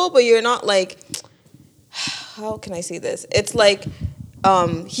comfortable, but you're not like, how can I say this? It's like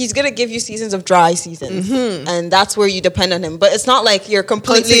he's gonna give you seasons of dry seasons, and that's where you depend on him. But it's not like you're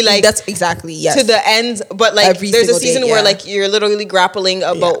completely like that's exactly to the end. But like there's a season where like you're literally grappling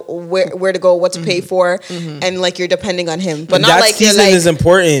about where to go, what to pay for, and like you're depending on him. But and not that like season you're like, is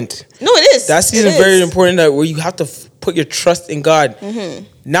important. No, it is. That season is very important. That where you have to put your trust in God.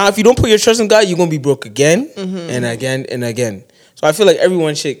 Now, if you don't put your trust in God, you're gonna be broke again and again and again. So I feel like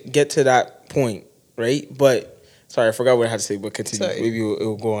everyone should get to that point, right? But sorry, I forgot what I had to say. But continue. Sorry. Maybe it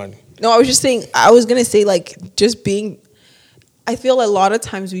will go on. No, I was just saying. I was gonna say like just being. I feel a lot of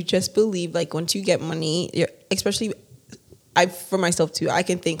times we just believe like once you get money, especially for myself too, I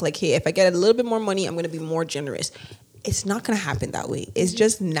can think like, hey, if I get a little bit more money, I'm gonna be more generous. It's not going to happen that way. It's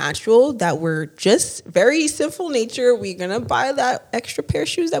just natural that we're just very sinful nature. We're going to buy that extra pair of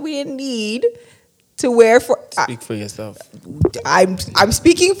shoes that we didn't need to wear for. Speak for yourself. I'm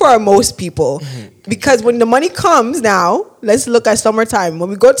speaking for most people because when the money comes now, let's look at summertime.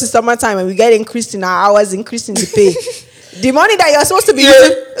 When we go to summertime and we get increased in our hours, increasing the pay, the money that you're supposed to be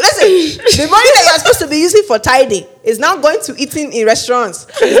using, listen, the money that you're supposed to be using for tithing, is not going to eating in restaurants.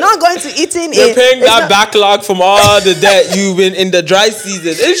 It's not going to eating You're in... paying that backlog from all the debt you've been in the dry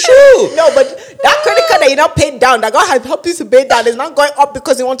season. It's true. No, but that credit card that you not paid down, that God has helped you to pay down, is not going up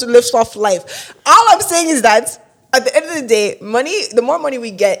because you want to live soft life. All I'm saying is that at the end of the day, money, the more money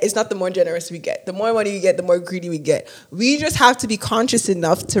we get, it's not the more generous we get. The more money we get, the more greedy we get. We just have to be conscious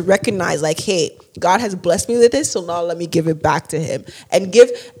enough to recognize, like, hey, God has blessed me with this, so now let me give it back to him. And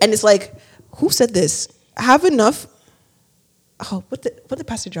it's like, who said this? Have enough. Oh, what did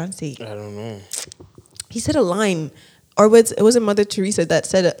Pastor John say? I don't know. He said a line, or it was Mother Teresa that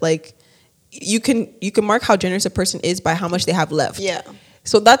said it, like, you can mark how generous a person is by how much they have left. Yeah.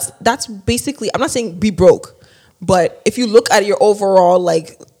 So that's basically, I'm not saying be broke, but if you look at your overall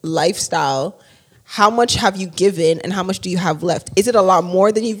like lifestyle, how much have you given and how much do you have left? Is it a lot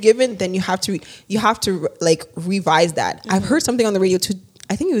more than you've given? Then you have to like revise that. I've heard something on the radio too.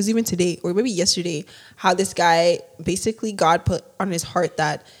 I think it was even today or maybe yesterday, how this guy, basically God put on his heart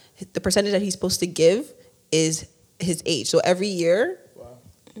that the percentage that he's supposed to give is his age. So every year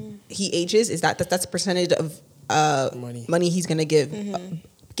he ages, that's a percentage of money he's gonna give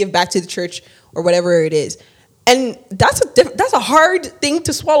back to the church or whatever it is. And that's a hard thing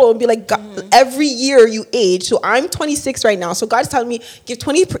to swallow and be like, God, every year you age. So I'm 26 right now. So God's telling me, give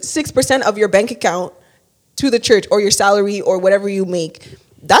 26% of your bank account to the church or your salary or whatever you make.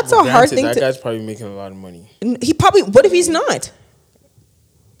 That's a hard thing. That guy's probably making a lot of money. He probably. What if he's not?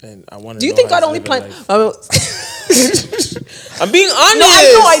 And I want to. Do you think God only planned? I'm being honest. No,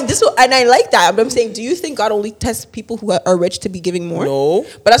 I know. And I like that. But I'm saying, do you think God only tests people who are rich to be giving more? No.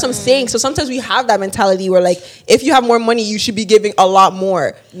 But that's what I'm saying. So sometimes we have that mentality where, like, if you have more money, you should be giving a lot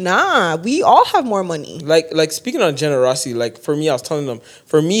more. Nah, we all have more money. Like speaking on generosity, like for me, I was telling them,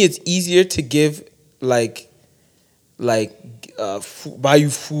 for me, it's easier to give buy you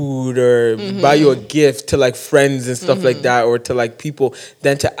food or buy you a gift to like friends and stuff like that, or to like people,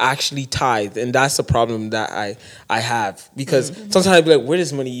 than to actually tithe. And that's the problem that I have, because sometimes I be like, where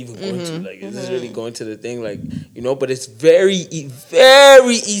is money even going to? Like, is this really going to the thing? Like, you know, but it's very,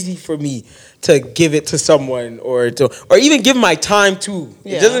 very easy for me to give it to someone or even give my time too.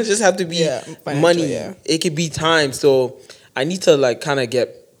 Yeah. It doesn't just have to be money. Yeah. It could be time. So I need to like kind of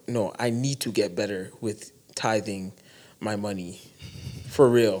I need to get better with tithing my money, for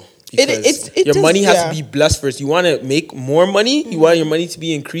real, because your money has to be blessed first. You want to make more money, you want your money to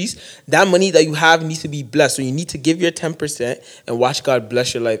be increased, that money that you have needs to be blessed. So you need to give your 10% and watch God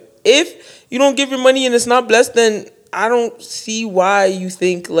bless your life. If you don't give your money and it's not blessed, then I don't see why you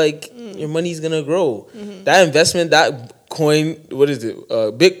think like your money is gonna grow. That investment, that coin, what is it?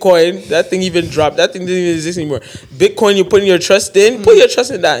 Bitcoin, that thing even dropped. That thing didn't even exist anymore. Bitcoin, you're putting your trust in, put your trust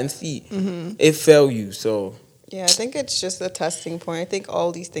in that and see. It failed you. So yeah, I think it's just a testing point. I think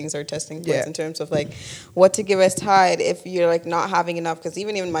all these things are testing points in terms of like what to give as tithe if you're like not having enough. Because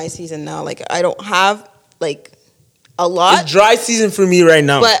even in my season now, like I don't have like a lot. It's dry season for me right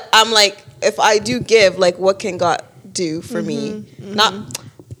now. But I'm like, if I do give, like what can God do for me? Not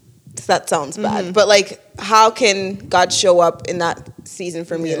that sounds bad, but like how can God show up in that season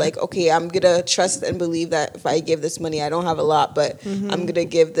for me? Like, okay, I'm gonna trust and believe that if I give this money, I don't have a lot, but I'm gonna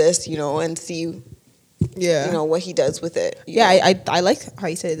give this, and see. What he does with it. I like how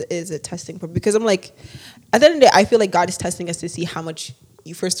you said it is a testing point, because I'm like, at the end of the day, I feel like God is testing us to see how much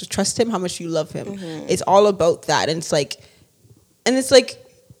you first trust him, how much you love him. It's all about that. And it's like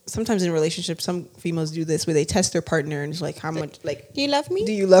sometimes in relationships, some females do this where they test their partner and it's like, how much, like, do you love me?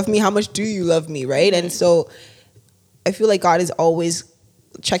 Do you love me? How much do you love me? Right. And so I feel like God is always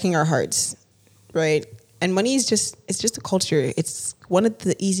checking our hearts. Right. And money is it's just a culture. It's one of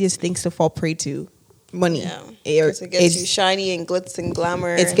the easiest things to fall prey to. Money. Yeah. It gets you shiny and glitz and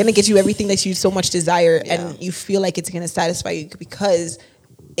glamour. It's going to get you everything that you so much desire, and you feel like it's going to satisfy you because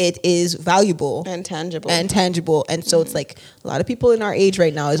it is valuable. And tangible. And so it's like a lot of people in our age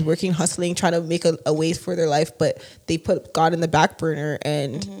right now is working, hustling, trying to make a way for their life, but they put God in the back burner,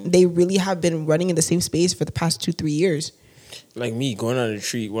 and they really have been running in the same space for the past 2-3 years. Like me, going on a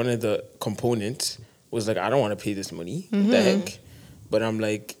retreat, one of the components was like, I don't want to pay this money. What the heck? But I'm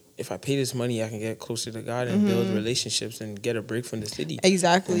like, if I pay this money, I can get closer to God and build relationships and get a break from the city.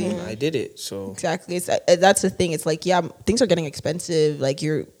 Exactly. And I did it. So exactly. That's the thing. It's like, things are getting expensive. Like,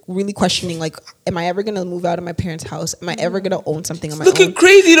 you're really questioning, like, am I ever going to move out of my parents' house? Am I ever going to own something on my own? It's looking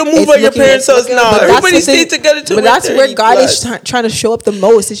crazy to move out your parents' house now. Everybody stay together till But that's where God plus. is trying to show up the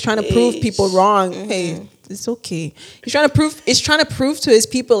most. He's trying to prove people wrong. Hey, it's okay. He's trying to prove to his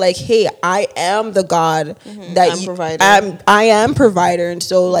people, like, hey, I am the God that provider. I am provider. And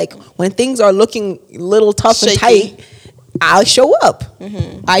so, like, when things are looking a little tough Shaky. and tight, I'll show up.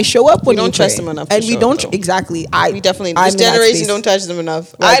 I show up when We don't you trust pray. them enough to And we show don't up, though. exactly. We definitely, I'm this in that generation space. don't touch them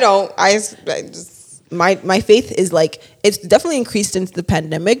enough. Like, I don't. I just, my faith is like, it's definitely increased since the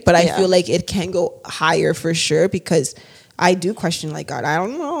pandemic, but I Yeah. feel like it can go higher for sure, because I do question, like, God, I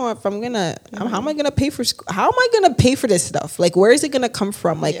don't know if I'm gonna how am I gonna pay for how am I gonna pay for this stuff? Like, where is it gonna come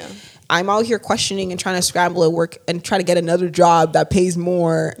from? Like, Yeah. I'm out here questioning and trying to scramble at work and try to get another job that pays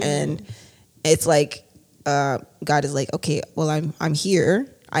more, and it's like God is like, okay, well, I'm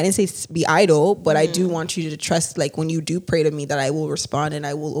here. I didn't say be idle, but I do want you to trust, like, when you do pray to me, that I will respond and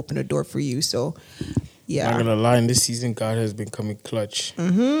I will open a door for you. So yeah. Not gonna lie, in this season, God has been coming clutch.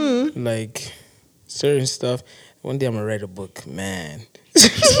 Like certain stuff. One day I'm gonna write a book, man.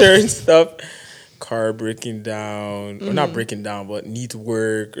 Certain stuff, car breaking down, or not breaking down, but needs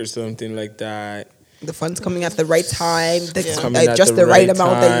work or something like that. The funds coming at the right time, Coming at just the right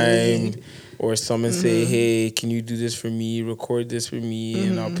amount that you need. Or someone say, hey, can you do this for me? Record this for me,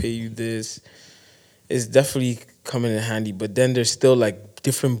 and I'll pay you this. It's definitely coming in handy. But then there's still like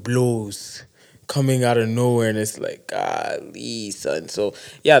different blows coming out of nowhere, and it's like, golly, son. So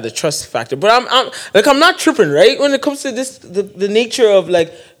yeah, the trust factor. But I'm not tripping, right? When it comes to this, the nature of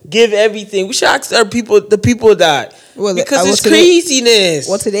like give everything. We should ask the people that, because it's craziness.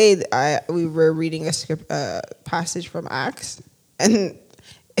 Well, today we were reading a script passage from Acts, and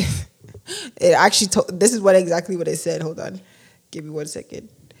it actually this is exactly what it said. Hold on, give me 1 second.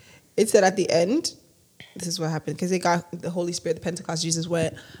 It said at the end, this is what happened, because they got the Holy Spirit, the Pentecost. Jesus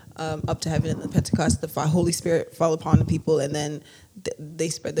went up to heaven, and the Pentecost, the Holy Spirit fell upon the people, and then they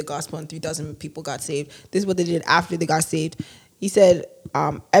spread the gospel, and 3,000 people got saved. This is what they did after they got saved. He said,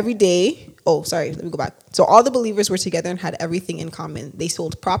 every day, let me go back. So all the believers were together and had everything in common. They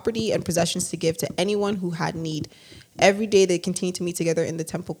sold property and possessions to give to anyone who had need. Every day they continued to meet together in the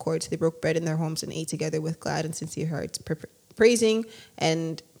temple courts. They broke bread in their homes and ate together with glad and sincere hearts, praising God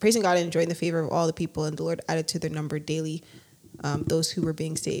and enjoying the favor of all the people. And the Lord added to their number daily those who were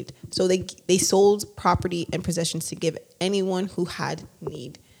being saved. So they sold property and possessions to give anyone who had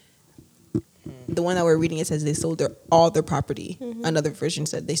need. The one that we're reading, it says they sold all their property. Another version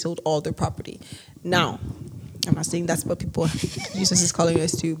said they sold all their property. Now, I'm not saying that's what Jesus is calling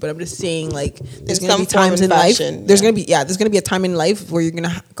us to, but I'm just saying, like, there's going to be times in life. There's going to be a time in life where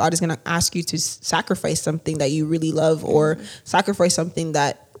God is going to ask you to sacrifice something that you really love, or sacrifice something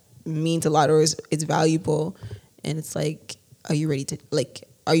that means a lot, or it's valuable. And it's like, are you ready to, like,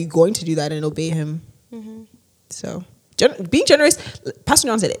 are you going to do that and obey Him? So being generous, Pastor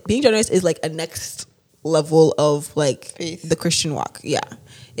John said it, being generous is like a next level of like faith. The Christian walk. Yeah.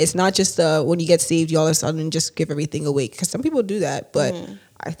 It's not just when you get saved, you all of a sudden just give everything away, because some people do that, but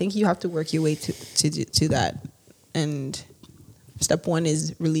I think you have to work your way to that. And step one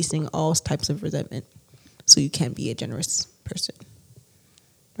is releasing all types of resentment, so you can be a generous person.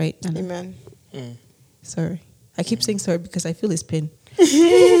 Right? Amen. Sorry. I keep saying sorry because I feel his pain.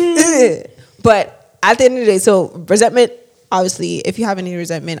 But at the end of the day, so resentment, obviously, if you have any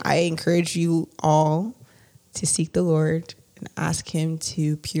resentment, I encourage you all to seek the Lord and ask Him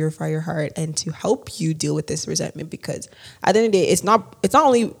to purify your heart and to help you deal with this resentment, because at the end of the day, it's not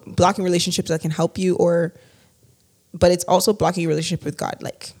only blocking relationships that can help you, but it's also blocking your relationship with God.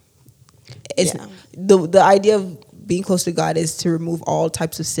 Like, it's the idea of being close to God is to remove all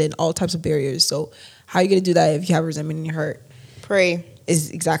types of sin, all types of barriers. So how are you going to do that if you have resentment in your heart? Pray.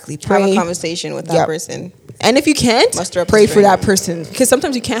 Pray. Have a conversation with that person. And if you can't, Muster up pray the for that strength. person, because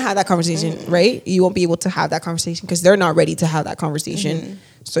sometimes you can't have that conversation, right? You won't be able to have that conversation because they're not ready to have that conversation.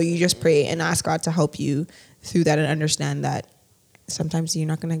 So you just pray and ask God to help you through that, and understand that sometimes you're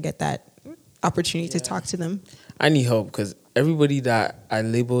not going to get that opportunity to talk to them. I need help, because everybody that I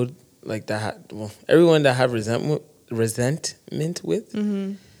labeled like that, everyone that I have resentment with,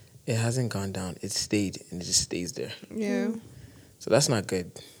 it hasn't gone down. It stayed, and it just stays there. Yeah. So that's not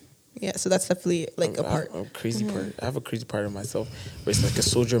good. Yeah, so that's definitely like a part. A crazy part. I have a crazy part of myself where it's like a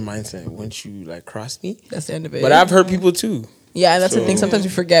soldier mindset. Once you like cross me, That's the end of it. but I've hurt people too. Yeah, and that's the thing. Sometimes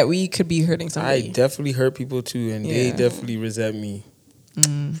we forget we could be hurting I somebody. definitely hurt people too, and they Yeah. definitely resent me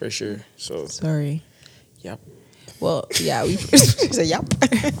for sure. So Sorry. yep. Well, yeah, we said, yep.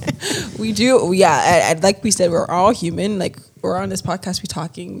 We do. Yeah, and like we said, we're all human. Like, we're on this podcast, we're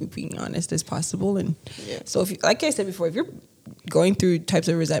talking, we're being honest as possible. And so, if you, like I said before, if you're going through types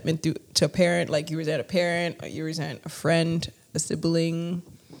of resentment to a parent, like you resent a parent, or you resent a friend, a sibling,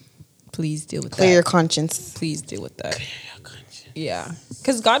 please deal with that. Clear your conscience. Please deal with that. Yeah,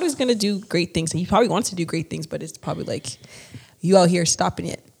 because God is going to do great things, and He probably wants to do great things, but it's probably like you out here stopping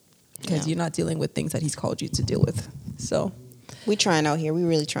it because you're not dealing with things that He's called you to deal with. So We trying out here. We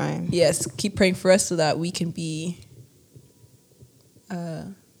really trying. yes, keep praying for us so that we can be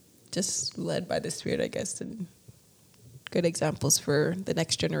just led by the Spirit, I guess, and good examples for the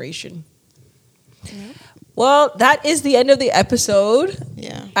next generation. Yeah. Well, that is the end of the episode.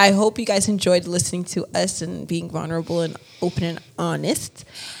 Yeah. I hope you guys enjoyed listening to us and being vulnerable and open and honest.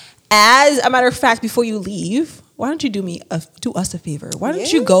 As a matter of fact, before you leave, why don't you do us a favor? Why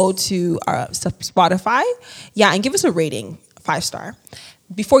don't you go to our Spotify, and give us a rating, 5-star.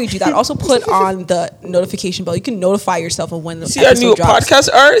 Before you do that, also put on the notification bell. You can notify yourself of when the See, our new drops.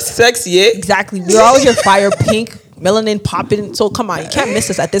 podcasts are sexy. Exactly. We're all here fire pink, melanin popping. So come on, you can't miss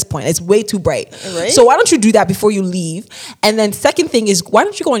us at this point. It's way too bright. Right? So why don't you do that before you leave? And then second thing is, why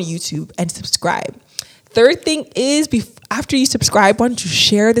don't you go on YouTube and subscribe? Third thing is, after you subscribe, why don't you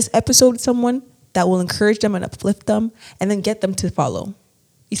share this episode with someone that will encourage them and uplift them, and then get them to follow.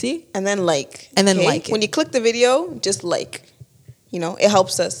 You see? And then like. And then like it. When you click the video, just like. It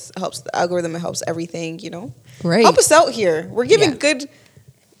helps us. It helps the algorithm. It helps everything, Right. Help us out here. We're giving good,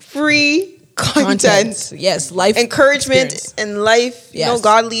 free content. Yes. Life. Encouragement experience. and life, Yes.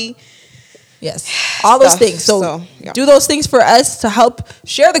 godly. Yes. All those Stuff. things. So do those things for us to help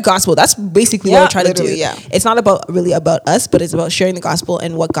share the gospel. That's basically what we're trying to do. Yeah. It's not really about us, but it's about sharing the gospel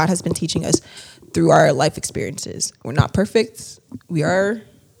and what God has been teaching us through our life experiences. We're not perfect. We are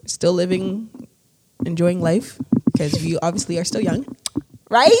still living, enjoying life, because we obviously are still young.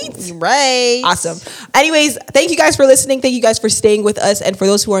 Right? Awesome. Anyways, thank you guys for listening. Thank you guys for staying with us. And for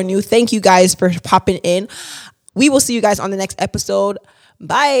those who are new, thank you guys for popping in. We will see you guys on the next episode.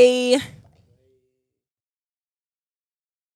 Bye.